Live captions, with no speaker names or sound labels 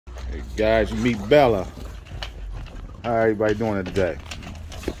Hey guys, meet Bella. How everybody doing it today?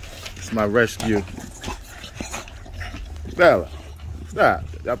 It's my rescue. Bella, stop.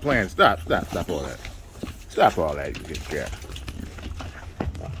 Stop playing. Stop all that. Stop all that, you get scared.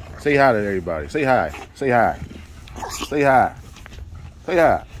 Say hi to everybody. Say hi. Say hi. Say hi. Say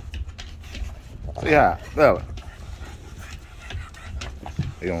hi. Say hi. Bella.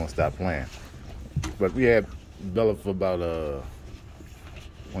 They don't want to stop playing. But we had Bella for about, I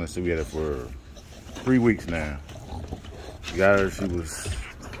want to say we had her for 3 weeks now. We got her, she was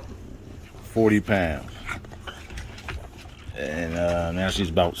 40 pounds. And now she's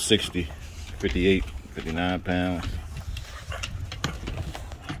about 60, 58, 59 pounds.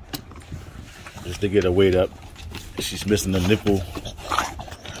 Just to get her weight up. She's missing the nipple.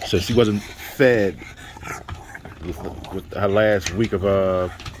 So she wasn't fed with her last week of her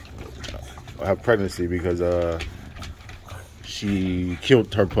pregnancy because she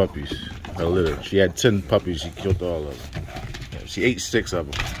killed her puppies, her litter. She had 10 puppies, she killed all of them. She ate 6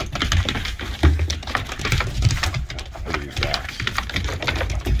 of them. Look at these guys.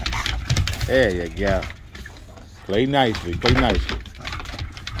 There you go. Play nicely, play nicely.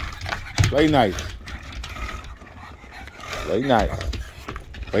 Play nice. Play nice.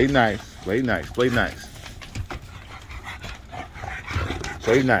 Play nice. Play nice. Play nice.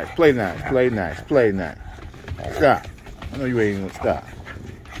 Play nice. Play nice. Play nice. Play nice. Stop. I know you ain't gonna stop.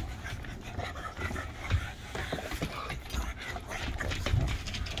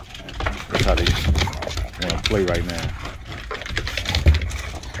 That's how they want to play right now.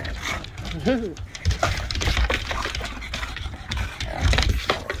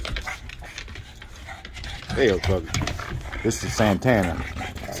 Hey, puppy. This is Santana.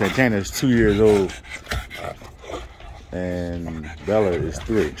 Santana is 2 years old. And Bella is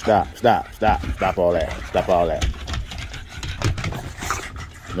 3. Stop all that. Stop all that.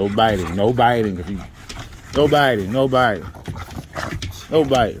 No biting, no biting. No biting, no biting. No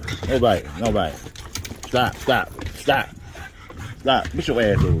biting, no biting, no biting. Stop. Stop. Get your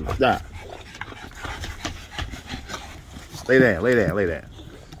ass over. Stop. Lay down.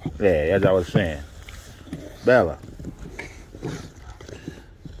 Yeah, as I was saying. Bella.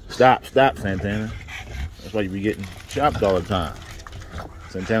 Stop, Santana. That's why you be getting chopped all the time.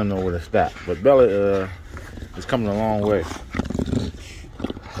 Santana know where to stop. But Bella is coming a long way.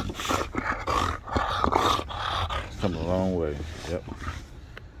 Coming a long way. Yep.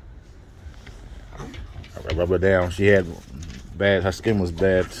 I rub her down. She had bad, her skin was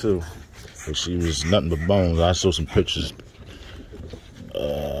bad too. But she was nothing but bones. I saw some pictures.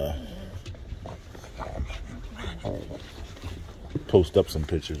 Post up some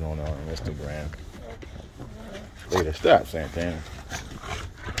pictures on Instagram. Later, stop, Santana.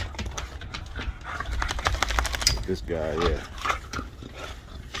 This guy, yeah.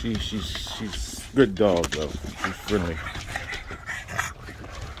 She's a good dog though. She's friendly.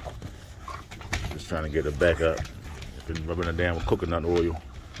 Just trying to get her back up. Been rubbing her down with coconut oil.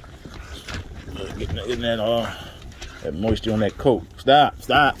 Getting that moisture on that coat. Stop.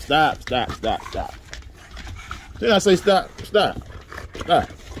 Didn't I say stop? Stop.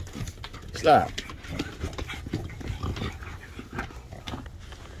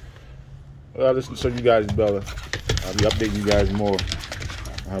 Well, listen, show you guys Bella. I'll be updating you guys more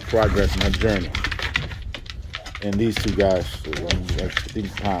on her progress and her journey. And these two guys, like 50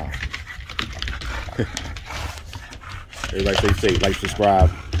 pounds. Everybody say, like,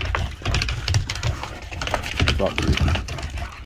 subscribe. Talk to you.